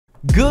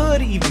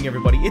Good evening,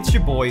 everybody. It's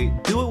your boy,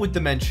 Do It With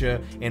Dementia,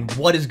 and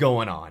what is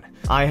going on?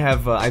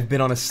 I've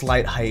been on a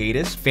slight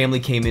hiatus. Family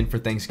came in for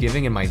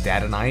Thanksgiving, and my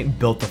dad and I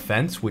built a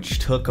fence, which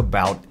took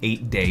about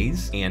 8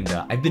 days, and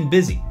I've been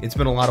busy. It's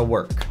been a lot of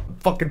work. I'm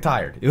fucking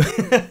tired.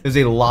 It was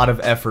a lot of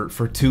effort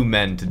for 2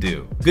 men to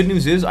do. Good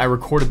news is I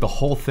recorded the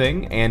whole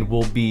thing, and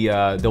there'll be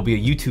a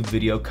YouTube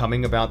video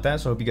coming about that,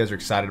 so I hope you guys are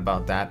excited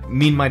about that.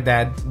 Me and my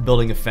dad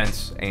building a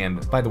fence,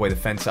 and by the way, the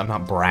fence, I'm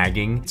not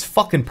bragging, it's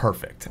fucking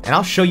perfect. And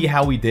I'll show you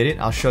how we did it.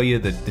 I'll show you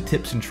the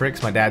tips and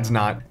tricks. My dad's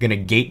not gonna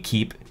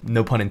gatekeep,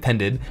 no pun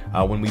intended,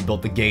 when we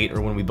built the gate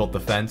or when we built the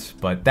fence,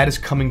 but that is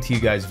coming to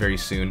you guys very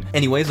soon.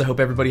 Anyways, I hope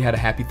everybody had a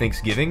happy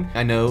Thanksgiving.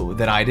 I know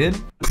that I did.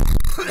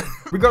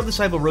 Regardless,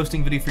 I have a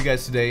roasting video for you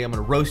guys today. I'm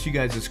gonna roast you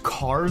guys'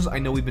 cars. I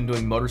know we've been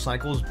doing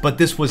motorcycles, but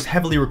this was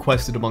heavily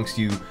requested amongst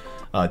you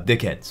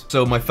dickheads.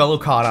 So my fellow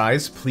COD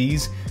eyes,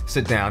 please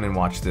sit down and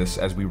watch this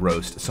as we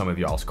roast some of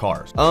y'all's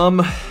cars.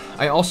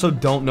 I also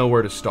don't know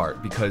where to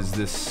start because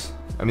this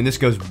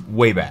goes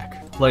way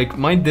back. Like,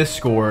 my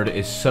Discord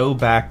is so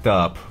backed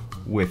up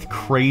with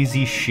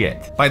crazy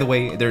shit. By the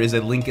way, there is a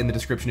link in the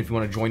description if you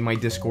want to join my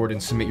Discord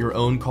and submit your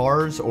own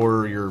cars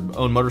or your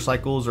own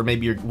motorcycles or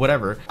maybe your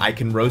whatever. I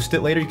can roast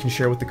it later. You can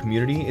share with the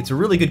community. It's a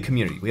really good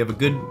community. We have a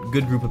good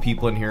group of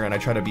people in here, and I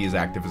try to be as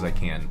active as I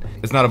can.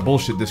 It's not a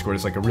bullshit Discord.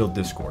 It's like a real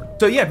Discord.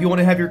 So yeah, if you want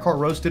to have your car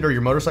roasted or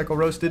your motorcycle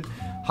roasted,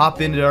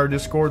 hop into our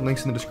Discord.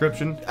 Links in the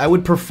description. I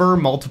would prefer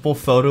multiple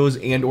photos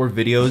and or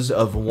videos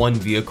of one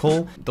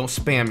vehicle. Don't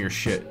spam your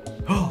shit.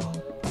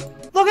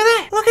 Look at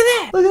that! Look at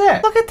that! Look at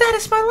that! Look at that!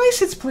 It's my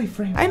license plate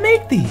frame. I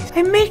make these.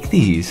 I make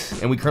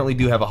these. And we currently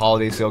do have a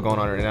holiday sale going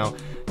on right now.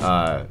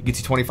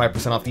 Gets you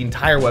 25% off the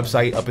entire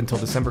website up until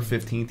December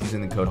 15th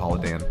using the code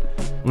HOLIDAN.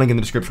 Link in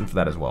the description for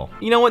that as well.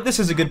 You know what? This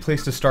is a good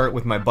place to start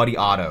with my buddy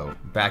Otto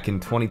back in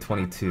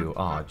 2022.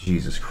 Oh,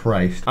 Jesus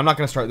Christ. I'm not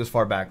gonna start this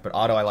far back, but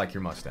Otto, I like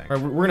your Mustang. All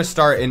right, we're gonna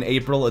start in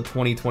April of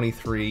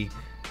 2023.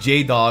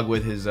 J-Dog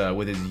with his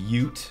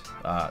Ute.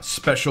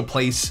 Special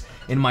place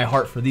in my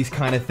heart for these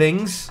kind of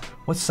things.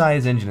 What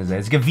size engine is that?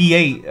 It's like a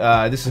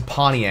V8. This is a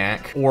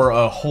Pontiac or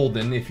a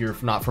Holden if you're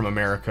not from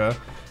America.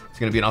 It's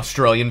gonna be an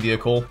Australian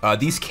vehicle.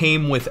 These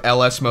came with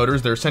LS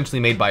motors. They're essentially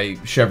made by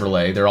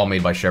Chevrolet. They're all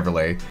made by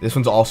Chevrolet. This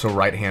one's also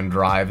right-hand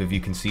drive, if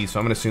you can see. So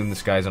I'm gonna assume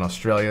this guy's in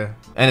Australia.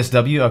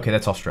 NSW, okay,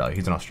 that's Australia.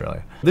 He's in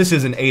Australia. This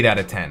is an 8 out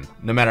of 10,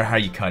 no matter how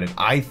you cut it.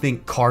 I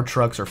think car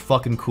trucks are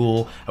fucking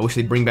cool. I wish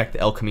they'd bring back the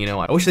El Camino.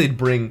 I wish they'd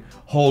bring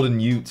Holden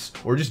Utes,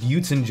 or just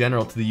Utes in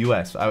general, to the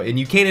US. And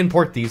you can't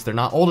import these. They're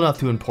not old enough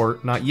to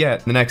import, not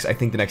yet. I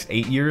think the next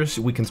 8 years,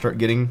 we can start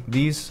getting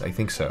these. I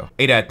think so.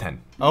 8 out of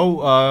 10.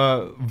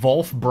 Oh,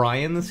 Wolf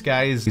Brian, this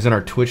guy he's on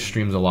our Twitch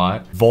streams a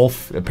lot.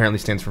 Wolf apparently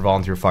stands for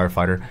volunteer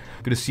firefighter.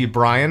 Good to see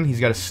Brian. He's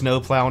got a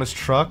snowplow on his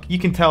truck. You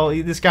can tell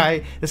this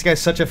guy's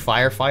such a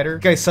firefighter.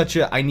 This guy's such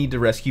a I need to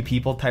rescue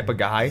people type of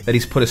guy that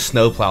he's put a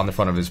snowplow in the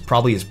front of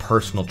probably his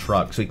personal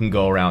truck so he can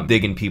go around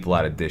digging people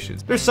out of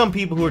dishes. There's some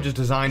people who are just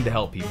designed to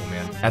help people,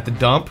 man. At the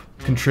dump,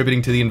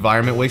 contributing to the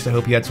environment waste. I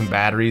hope he had some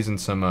batteries and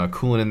some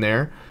coolant in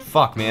there.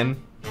 Fuck, man.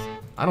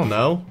 I don't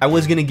know. I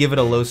was gonna give it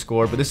a low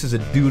score, but this is a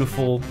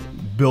dutiful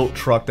built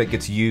truck that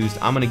gets used.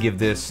 I'm gonna give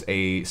this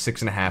a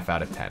 6.5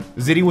 out of 10.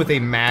 Zitty with a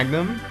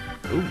Magnum.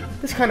 Ooh.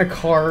 This kind of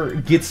car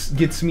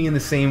gets me in the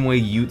same way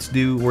Utes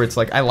do, where it's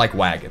like, I like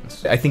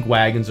wagons. I think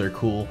wagons are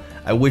cool.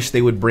 I wish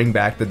they would bring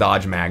back the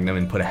Dodge Magnum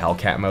and put a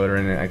Hellcat motor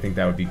in it. I think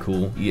that would be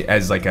cool.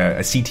 As like a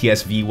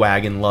CTSV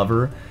wagon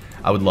lover,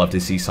 I would love to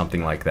see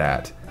something like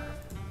that.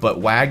 But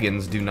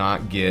wagons do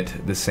not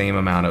get the same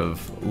amount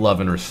of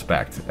love and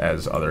respect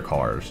as other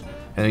cars.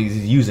 And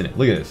he's using it.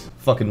 Look at this.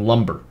 Fucking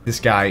lumber. This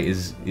guy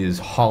is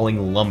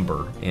hauling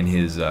lumber in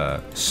his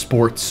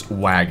sports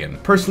wagon.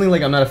 Personally,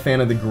 like, I'm not a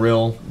fan of the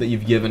grill that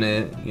you've given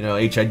it. You know,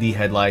 HID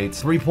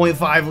headlights.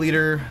 3.5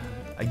 liter.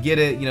 I get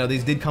it. You know,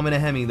 these did come in a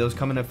Hemi. Those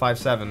come in at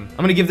 5.7. I'm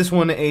gonna give this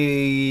one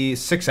a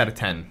 6 out of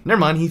 10. Never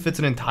mind, he fits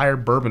an entire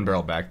bourbon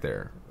barrel back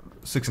there.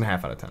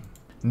 6.5 out of 10.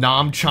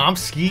 Noam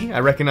Chomsky, I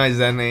recognize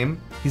that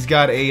name. He's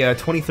got a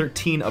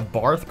 2013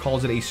 Abarth,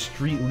 calls it a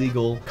street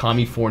legal,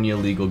 California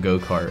legal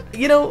go-kart.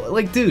 You know,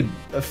 like, dude,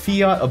 a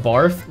Fiat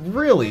Abarth,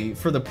 really,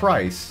 for the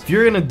price. If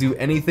you're gonna do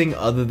anything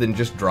other than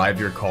just drive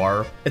your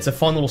car, it's a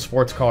fun little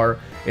sports car.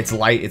 It's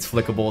light, it's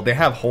flickable. They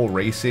have whole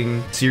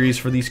racing series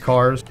for these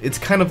cars. It's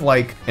kind of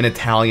like an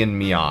Italian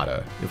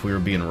Miata, if we were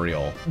being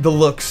real. The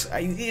looks,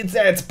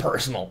 it's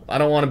personal. I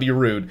don't want to be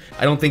rude.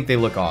 I don't think they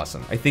look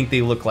awesome. I think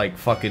they look like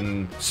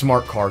fucking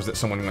smart cars that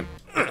someone went,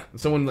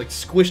 someone like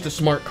squished a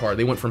smart car.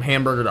 They went from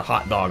hamburger to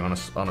hot dog on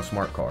a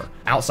smart car.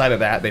 Outside of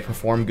that, they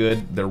perform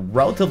good. They're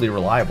relatively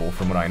reliable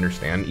from what I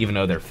understand, even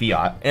though they're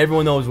Fiat.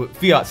 Everyone knows what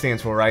Fiat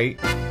stands for, right?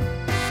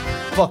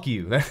 Fuck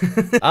you.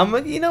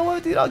 You know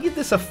what, dude? I'll give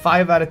this a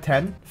 5 out of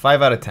 10.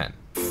 5 out of 10.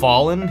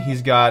 Fallen,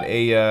 he's got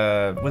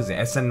a, what is it,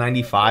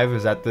 SN95?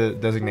 Is that the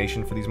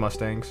designation for these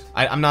Mustangs?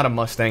 I'm not a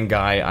Mustang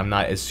guy. I'm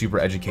not as super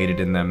educated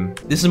in them.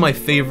 This is my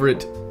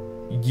favorite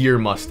year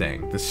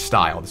Mustang, this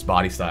style, this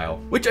body style,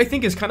 which I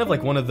think is kind of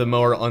like one of the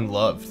more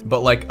unloved.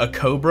 But like a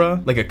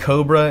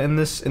Cobra in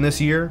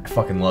this year, I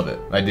fucking love it.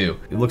 I do.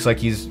 It looks like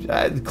he's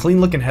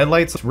clean looking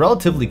headlights. It's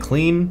relatively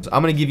clean. So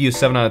I'm gonna give you a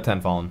 7 out of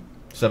 10, Fallen.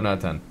 7 out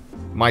of 10.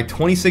 My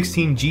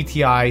 2016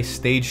 GTI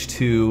Stage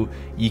 2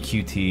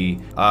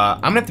 EQT.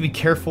 I'm gonna have to be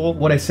careful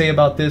what I say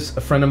about this.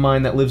 A friend of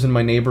mine that lives in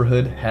my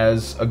neighborhood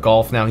has a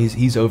Golf now.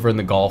 He's over in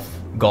the golf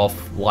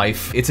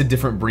life. It's a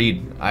different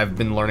breed. I've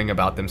been learning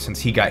about them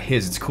since he got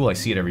his. It's cool, I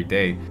see it every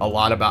day. A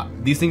lot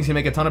about, these things can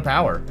make a ton of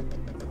power.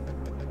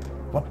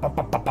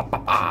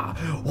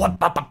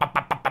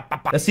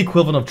 That's the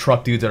equivalent of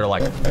truck dudes that are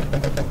like,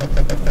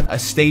 a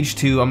Stage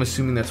 2, I'm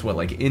assuming that's what,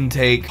 like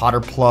intake, hotter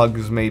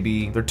plugs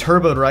maybe. They're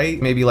turboed, right?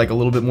 Maybe like a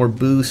little bit more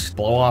boost,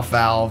 blow off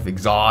valve,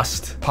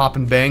 exhaust, pop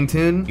and bang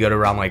tune. You got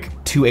around like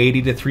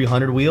 280 to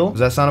 300 wheel.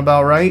 Does that sound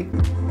about right?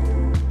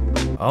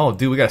 Oh,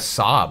 dude, we got a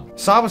Saab.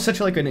 Saab was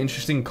such like an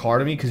interesting car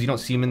to me because you don't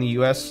see them in the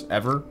US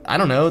ever. I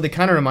don't know, they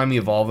kind of remind me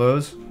of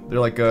Volvos. They're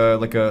like a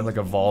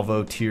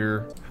Volvo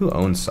tier. Who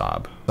owns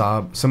Saab?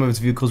 Saab, some of its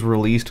vehicles were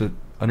released with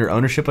under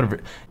ownership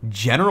of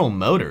General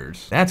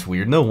Motors. That's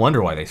weird, no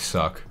wonder why they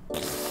suck.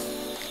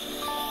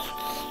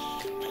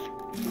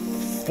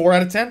 4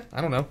 out of 10?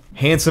 I don't know.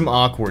 Handsome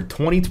Awkward,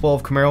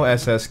 2012 Camaro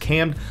SS,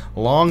 cammed,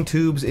 long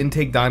tubes,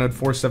 intake dynoed,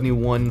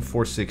 471,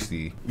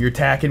 460. You're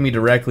attacking me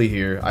directly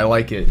here. I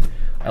like it.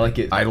 I like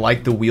it. I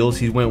like the wheels.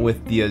 He went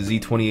with the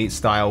Z28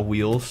 style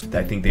wheels.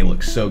 I think they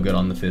look so good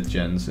on the 5th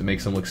gens. It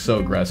makes them look so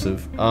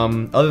aggressive.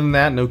 Other than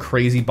that, no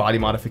crazy body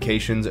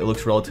modifications. It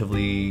looks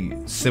relatively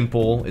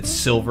simple. It's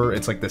silver.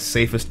 It's like the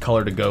safest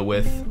color to go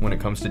with when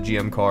it comes to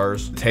GM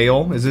cars.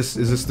 Tail, is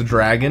this the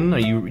Dragon? Are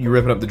you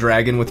ripping up the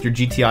Dragon with your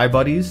GTI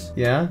buddies?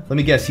 Yeah? Let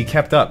me guess, he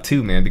kept up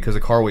too, man, because the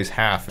car weighs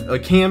half. A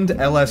cammed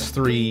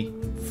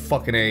LS3,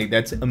 fucking A,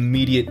 that's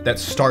immediate. That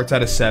starts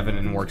at a 7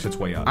 and works its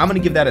way up. I'm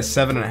gonna give that a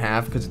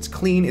 7.5 because it's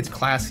clean. It's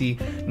classy,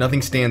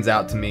 nothing stands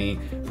out to me.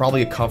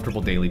 Probably a comfortable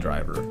daily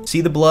driver.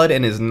 See the blood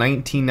in his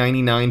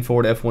 1999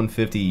 Ford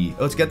F-150.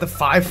 Oh, it's got the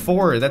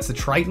 5.4. That's the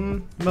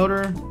Triton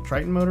motor?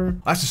 Triton motor?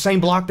 That's the same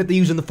block that they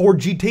use in the Ford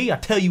GT. I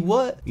tell you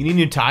what. You need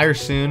new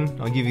tires soon.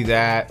 I'll give you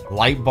that.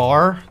 Light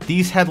bar.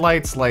 These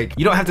headlights, like,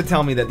 you don't have to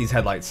tell me that these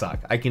headlights suck.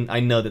 I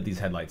know that these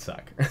headlights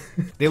suck.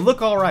 They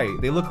look all right.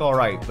 They look all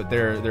right, but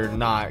they're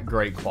not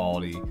great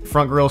quality.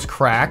 Front grille's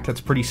cracked.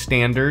 That's pretty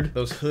standard.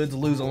 Those hoods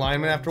lose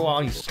alignment after a while.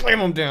 And you slam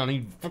them down.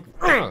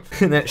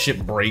 And that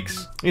shit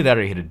breaks. Either that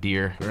or you hit a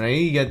deer. Right?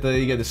 You got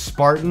the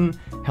Spartan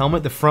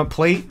helmet, the front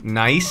plate.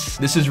 Nice.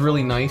 This is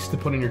really nice to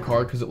put in your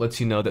car because it lets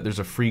you know that there's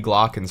a free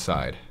Glock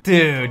inside.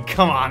 Dude,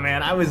 come on,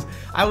 man. I was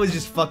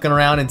just fucking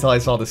around until I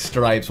saw the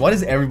stripes. Why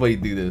does everybody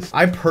do this?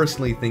 I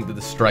personally think that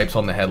the stripes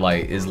on the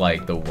headlight is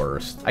like the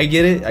worst. I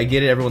get it.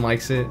 Everyone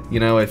likes it. You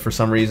know, for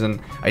some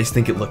reason, I just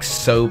think it looks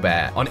so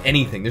bad on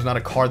anything. There's not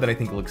a car that I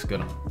think looks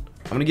good on.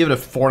 I'm gonna give it a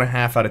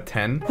 4.5 out of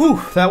 10.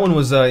 Whew, that one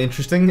was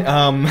interesting.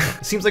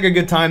 Seems like a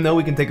good time though.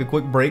 We can take a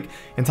quick break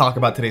and talk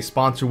about today's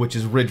sponsor, which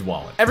is Ridge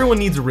Wallet. Everyone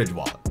needs a Ridge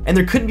Wallet, and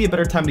there couldn't be a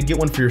better time to get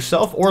one for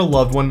yourself or a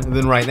loved one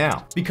than right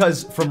now.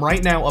 Because from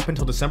right now up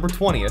until December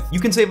 20th, you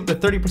can save up to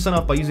 30%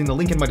 off by using the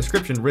link in my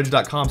description,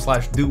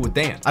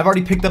 ridge.com/doitwithdan. I've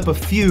already picked up a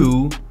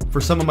few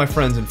for some of my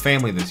friends and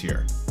family this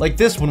year. Like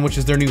this one, which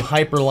is their new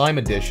Hyper Lime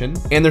edition,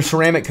 and their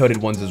ceramic coated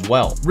ones as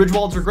well. Ridge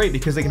Wallets are great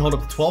because they can hold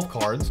up to 12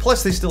 cards,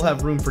 plus they still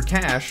have room for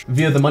cash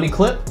via the money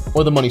clip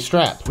or the money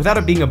strap, without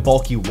it being a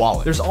bulky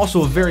wallet. There's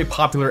also a very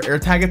popular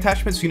AirTag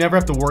attachment, so you never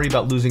have to worry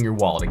about losing your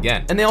wallet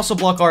again. And they also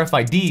block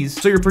RFIDs,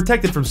 so you're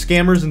protected from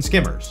scammers and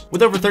skimmers.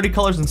 With over 30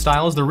 colors and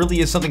styles, there really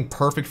is something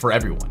perfect for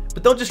everyone.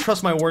 But don't just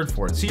trust my word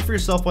for it. See for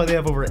yourself why they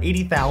have over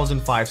 80,000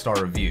 5-star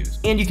reviews.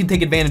 And you can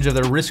take advantage of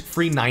their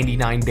risk-free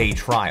 99-day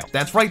trial.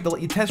 That's right, they'll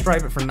let you test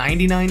drive it for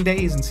 99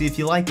 days and see if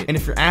you like it. And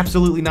if you're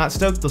absolutely not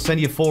stoked, they'll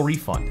send you a full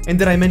refund. And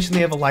did I mention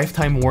they have a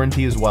lifetime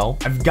warranty as well?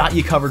 I've got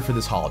you covered for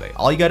this holiday.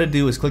 All you gotta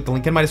do is click the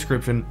link in my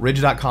description,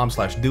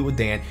 ridge.com/doitwithdan,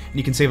 and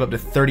you can save up to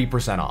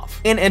 30% off.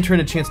 And enter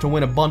in a chance to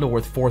win a bundle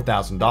worth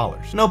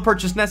 $4,000. No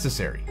purchase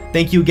necessary.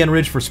 Thank you again,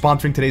 Ridge, for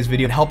sponsoring today's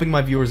video and helping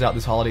my viewers out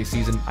this holiday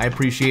season. I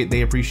appreciate it,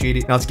 they appreciate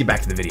it. Now let's get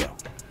back to the video.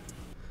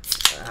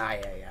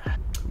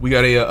 We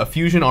got a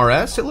Fusion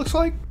RS, it looks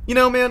like. You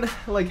know, man,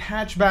 like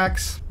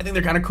hatchbacks, I think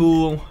they're kind of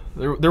cool.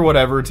 They're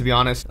whatever, to be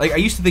honest. Like, I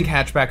used to think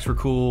hatchbacks were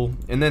cool,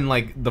 and then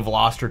like the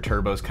Veloster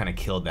turbos kind of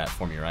killed that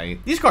for me,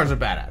 right? These cars are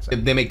badass.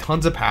 They make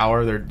tons of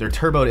power. They're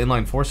turboed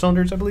inline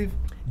 4-cylinders, I believe.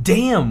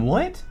 Damn,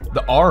 what?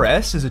 The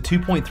RS is a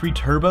 2.3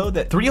 turbo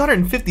that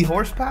 350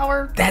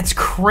 horsepower? That's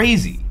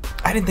crazy.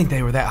 I didn't think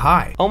they were that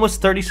high.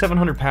 Almost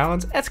 3,700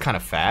 pounds, that's kind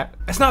of fat.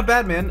 That's not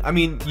bad, man. I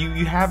mean,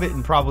 you have it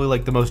in probably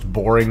like the most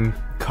boring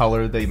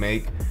color they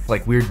make.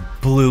 Like weird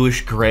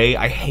bluish gray.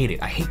 I hate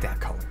it, I hate that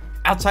color.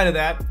 Outside of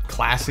that,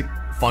 classic,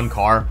 fun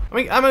car. I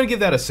mean, I'm gonna give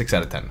that a 6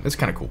 out of 10. It's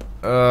kind of cool.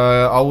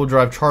 All-wheel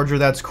drive Charger,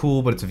 that's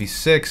cool, but it's a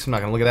V6. I'm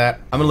not gonna look at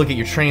that. I'm gonna look at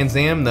your Trans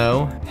Am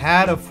though.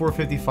 Had a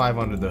 455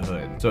 under the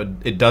hood, so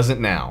it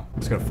doesn't now.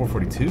 It's got a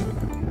 442.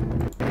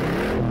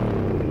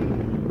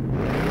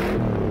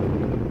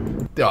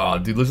 Oh,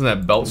 dude, listen to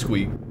that belt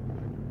squeak.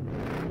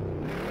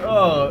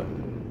 Oh,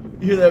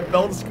 You hear that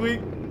belt squeak?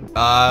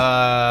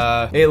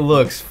 It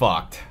looks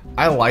fucked.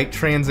 I like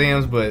Trans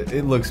Ams, but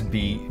it looks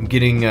beat. I'm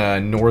getting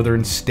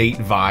northern state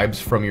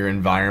vibes from your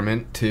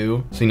environment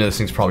too. So you know this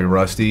thing's probably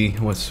rusty.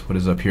 What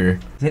is up here?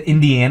 Is that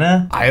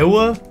Indiana?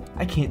 Iowa?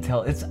 I can't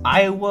tell. It's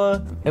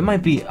Iowa. It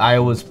might be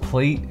Iowa's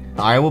plate.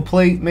 Iowa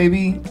plate,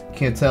 maybe?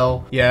 Can't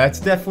tell. Yeah, it's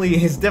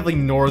definitely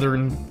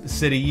northern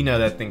city. You know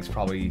that thing's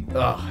probably,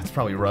 it's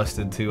probably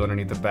rusted too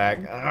underneath the back.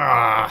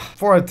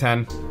 4 out of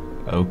 10.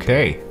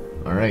 Okay,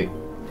 all right.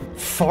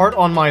 Fart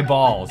on my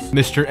balls.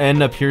 Mr.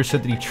 N up here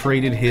said that he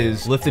traded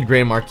his lifted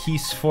Grand Marquis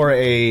for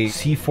a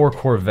C4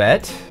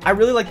 Corvette. I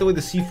really like the way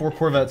the C4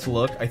 Corvettes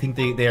look. I think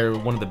they are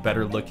one of the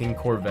better looking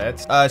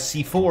Corvettes.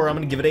 C4, I'm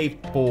gonna give it a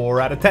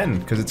 4 out of 10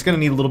 because it's gonna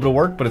need a little bit of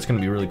work, but it's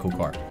gonna be a really cool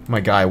car. My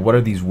guy, what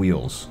are these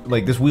wheels?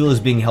 Like, this wheel is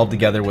being held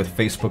together with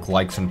Facebook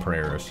likes and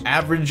prayers.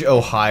 Average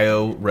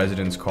Ohio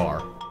residence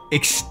car.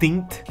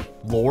 Extinct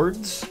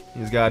Lords.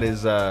 He's got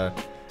his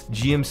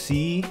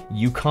GMC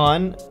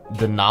Yukon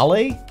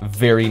Denali,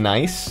 very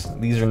nice.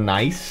 These are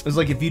nice. It's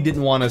like if you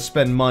didn't want to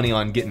spend money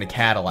on getting a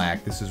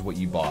Cadillac, this is what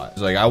you bought.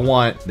 It's like, I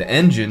want the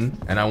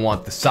engine and I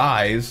want the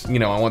size, you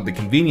know, I want the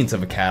convenience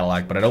of a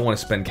Cadillac, but I don't want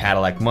to spend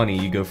Cadillac money.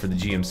 You go for the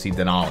GMC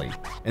Denali.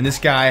 And this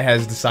guy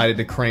has decided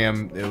to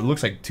cram, it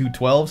looks like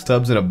 212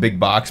 stubs in a big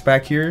box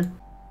back here.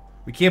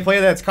 We can't play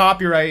that, it's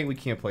copyright. We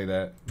can't play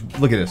that.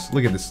 Look at this,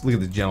 look at this, look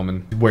at this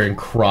gentleman. He's wearing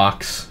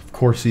Crocs. Of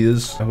course he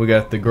is. And we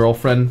got the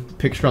girlfriend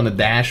picture on the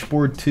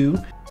dashboard too.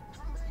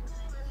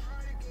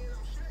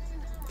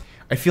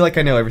 I feel like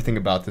I know everything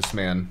about this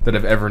man that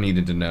I've ever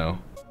needed to know.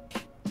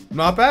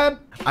 Not bad.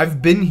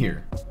 I've been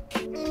here.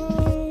 5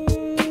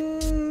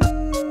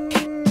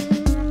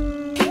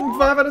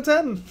 out of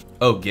 10.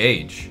 Oh,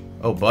 Gage.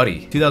 Oh,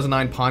 buddy.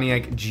 2009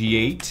 Pontiac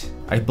G8.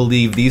 I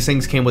believe these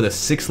things came with a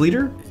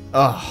 6-liter.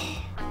 Ugh.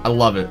 I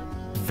love it.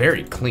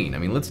 Very clean. I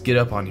mean, let's get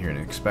up on here and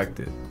inspect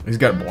it. He's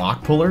got a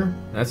block puller.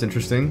 That's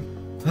interesting.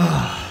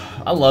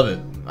 I love it.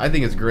 I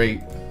think it's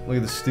great. Look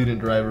at the student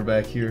driver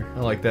back here.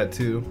 I like that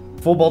too.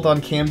 Full bolt on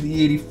cam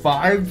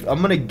E85.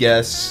 I'm gonna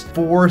guess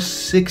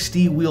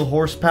 460 wheel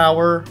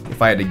horsepower,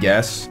 if I had to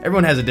guess.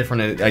 Everyone has a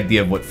different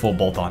idea of what full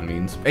bolt on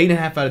means.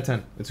 8.5 out of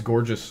 10. It's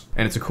gorgeous.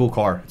 And it's a cool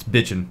car. It's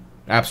bitchin'.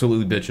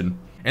 Absolutely bitchin'.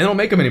 And they don't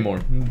make them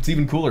anymore. It's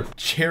even cooler.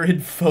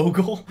 Jared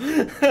Fogle?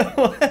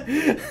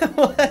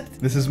 What?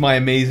 This is my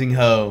amazing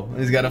hoe.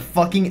 He's got a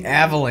fucking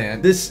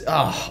Avalanche. This,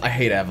 I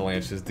hate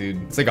Avalanches,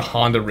 dude. It's like a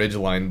Honda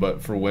Ridgeline,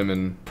 but for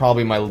women.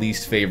 Probably my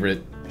least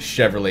favorite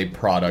Chevrolet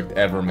product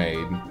ever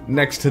made.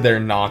 Next to their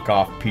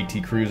knockoff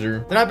PT Cruiser.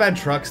 They're not bad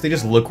trucks, they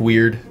just look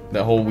weird.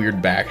 That whole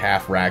weird back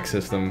half rack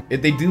system.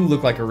 They do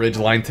look like a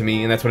Ridgeline to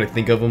me, and that's what I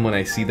think of them when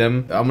I see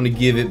them. I'm gonna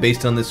give it,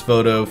 based on this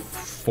photo,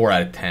 4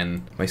 out of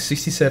 10. My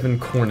 67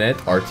 Cornet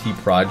RT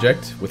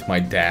project with my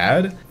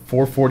dad.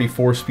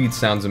 444 speed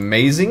sounds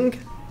amazing.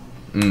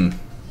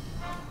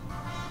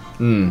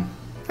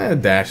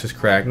 Dash is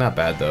cracked, not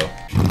bad though.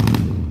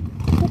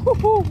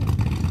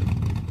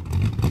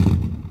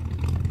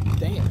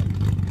 Damn.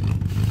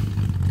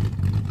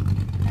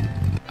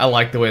 I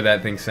like the way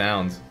that thing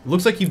sounds. It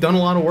looks like you've done a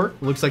lot of work.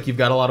 It looks like you've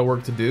got a lot of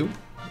work to do.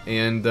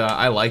 And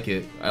I like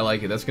it. I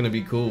like it. That's gonna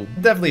be cool.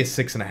 Definitely a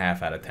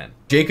 6.5 out of 10.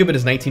 Jacob at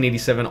his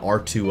 1987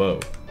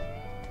 R2O.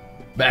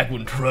 Back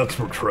when trucks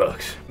were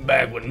trucks.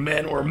 Back when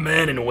men were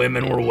men and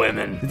women were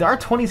women. Did the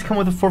R20s come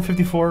with a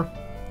 454?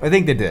 I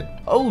think they did.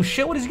 Oh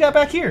shit, what does he got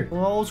back here? A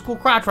little old school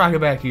crotch rocket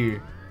back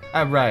here.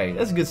 Alright,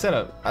 that's a good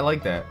setup. I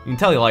like that. You can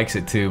tell he likes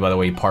it too by the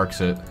way he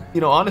parks it. You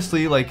know,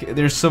 honestly, like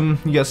there's some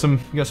you got some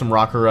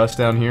rocker rust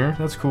down here.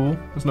 That's cool.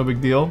 That's no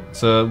big deal.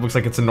 So looks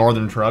like it's a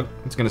northern truck.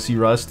 It's gonna see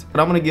rust.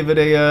 But I'm gonna give it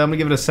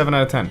a 7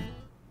 out of 10.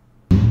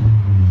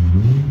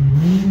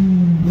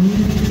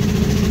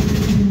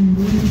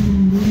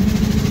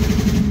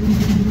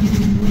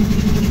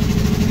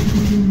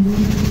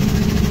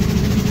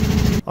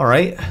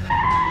 Alright.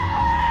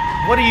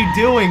 What are you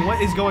doing?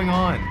 What is going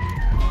on?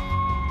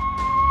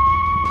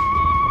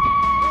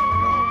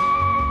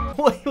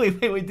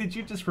 Wait, did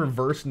you just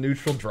reverse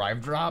neutral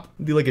drive drop?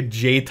 Do like a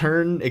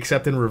J-turn,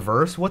 except in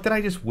reverse? What did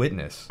I just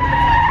witness?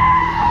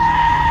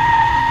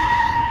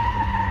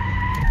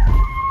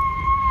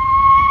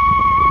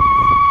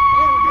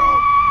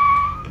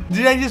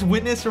 Did I just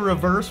witness a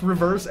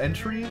reverse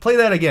entry? Play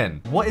that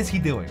again. What is he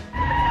doing?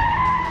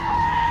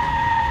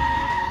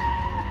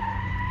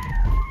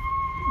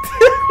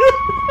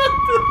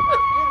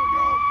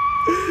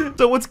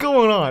 So what's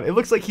going on? It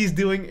looks like he's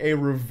doing a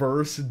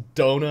reverse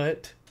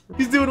donut.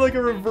 He's doing like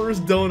a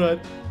reverse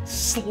donut,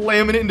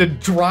 slamming it into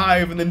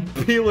drive and then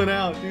peeling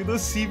out. Dude,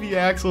 those CV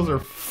axles are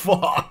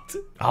fucked.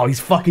 Oh, he's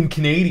fucking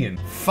Canadian.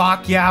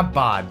 Fuck yeah,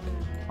 bud.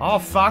 Oh,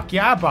 fuck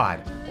yeah,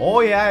 bud. Oh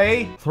yeah,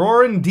 eh? Throw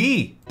her in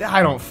D.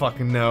 I don't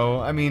fucking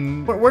know. I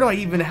mean, how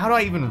do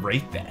I even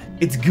rate that?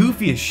 It's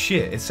goofy as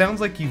shit. It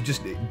sounds like you've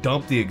just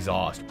dumped the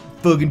exhaust.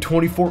 Fucking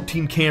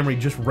 2014 Camry,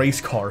 just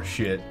race car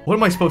shit. What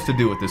am I supposed to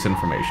do with this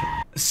information?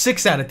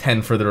 6 out of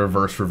 10 for the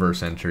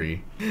reverse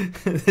entry.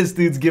 This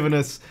dude's giving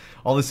us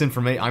all this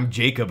information. I'm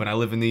Jacob and I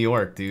live in New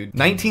York, dude.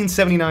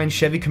 1979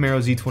 Chevy Camaro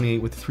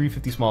Z28 with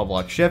 350 small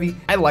block Chevy.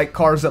 I like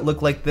cars that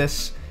look like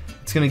this.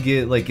 It's gonna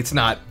get, like, it's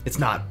not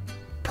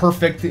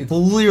perfect. It's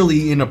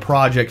clearly in a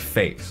project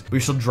phase. We're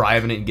still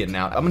driving it and getting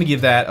out. I'm gonna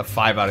give that a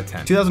 5 out of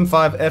 10.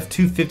 2005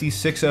 F250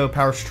 6.0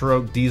 Power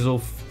Stroke Diesel,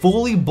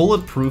 fully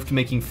bulletproofed,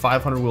 making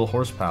 500 wheel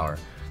horsepower.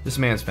 This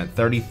man spent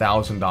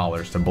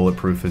 $30,000 to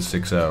bulletproof his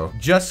 6.0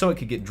 just so it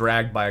could get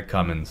dragged by a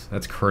Cummins.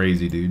 That's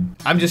crazy, dude.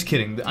 I'm just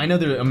kidding. I know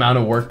the amount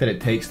of work that it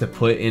takes to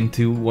put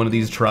into one of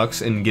these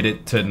trucks and get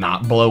it to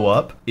not blow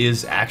up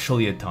is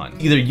actually a ton.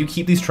 Either you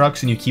keep these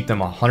trucks and you keep them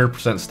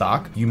 100%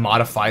 stock, you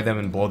modify them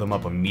and blow them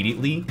up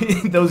immediately.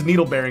 Those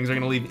needle bearings are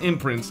gonna leave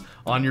imprints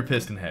on your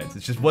piston heads.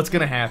 It's just what's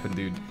gonna happen,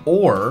 dude.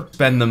 Or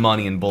spend the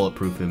money and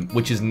bulletproof them,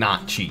 which is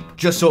not cheap,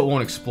 just so it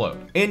won't explode.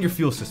 And your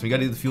fuel system, you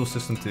gotta do the fuel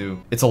system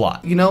too. It's a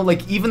lot. You know,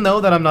 like, even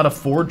though that I'm not a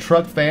Ford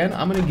truck fan,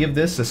 I'm gonna give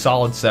this a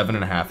solid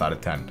 7.5 out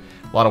of 10.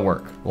 A lot of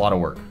work, a lot of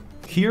work.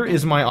 Here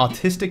is my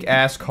autistic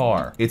ass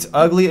car. It's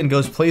ugly and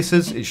goes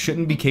places it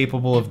shouldn't be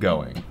capable of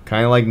going.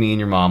 Kinda like me and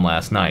your mom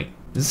last night.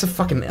 Is this a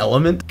fucking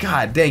Element?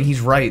 God dang,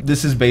 he's right.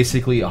 This is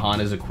basically a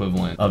Honda's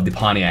equivalent of the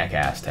Pontiac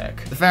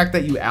Aztek. The fact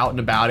that you out and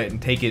about it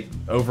and take it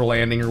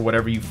overlanding or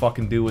whatever you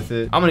fucking do with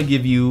it, I'm gonna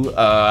give you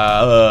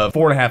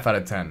 4.5 out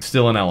of 10.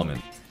 Still an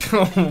Element.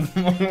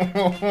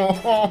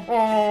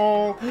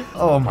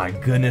 Oh my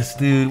goodness,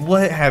 dude.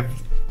 What have...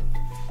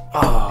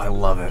 Oh, I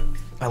love it.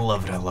 I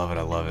love it, I love it,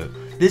 I love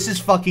it. This is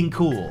fucking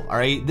cool,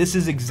 alright? This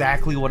is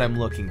exactly what I'm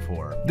looking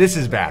for. This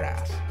is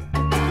badass.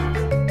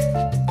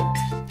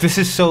 This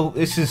is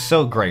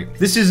so great.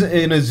 This is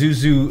an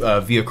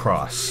Isuzu Via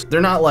Cross. They're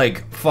not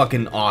like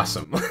fucking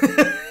awesome.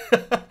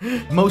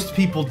 Most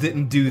people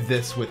didn't do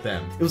this with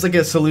them. It was like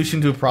a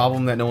solution to a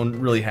problem that no one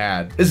really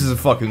had. This is a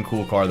fucking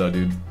cool car though,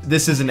 dude.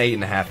 This is an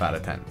 8.5 out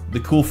of 10. The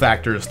cool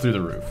factor is through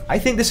the roof. I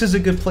think this is a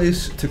good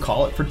place to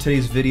call it for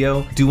today's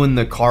video. Doing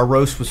the car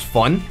roast was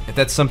fun. If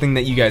that's something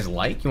that you guys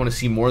like, you want to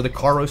see more of the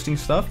car roasting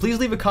stuff, please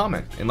leave a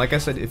comment. And like I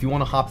said, if you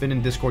want to hop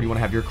in Discord, you want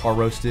to have your car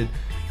roasted,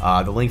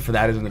 the link for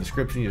that is in the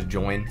description. You just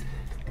join.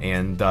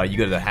 And you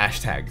go to the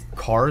hashtag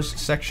cars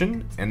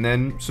section and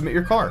then submit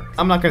your car.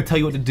 I'm not gonna tell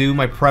you what to do.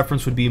 My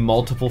preference would be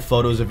multiple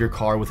photos of your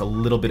car with a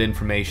little bit of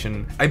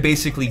information. I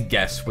basically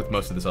guess with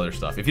most of this other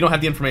stuff. If you don't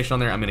have the information on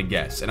there, I'm gonna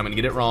guess and I'm gonna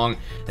get it wrong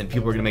and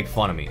people are gonna make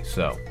fun of me.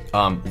 So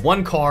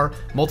one car,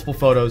 multiple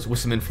photos with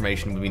some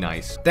information would be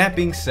nice. That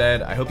being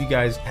said, I hope you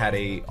guys had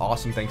a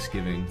awesome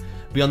Thanksgiving.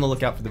 Be on the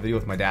lookout for the video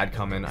with my dad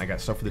coming. I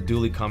got stuff for the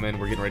dually coming.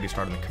 We're getting ready to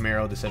start on the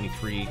Camaro, the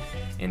 73,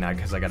 and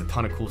because I got a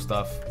ton of cool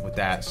stuff with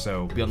that,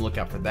 so be on the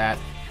lookout for that.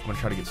 I'm gonna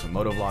try to get some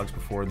moto vlogs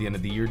before the end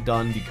of the year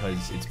done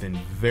because it's been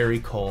very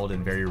cold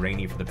and very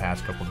rainy for the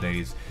past couple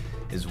days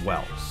as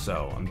well.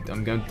 So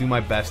I'm gonna do my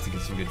best to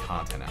get some good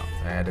content out.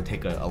 I had to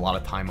take a lot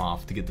of time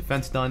off to get the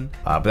fence done,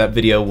 but that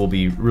video will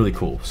be really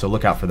cool, so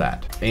look out for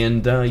that.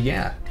 And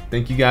yeah,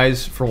 thank you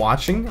guys for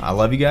watching. I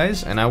love you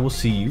guys, and I will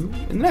see you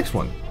in the next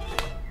one.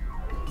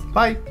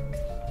 Bye.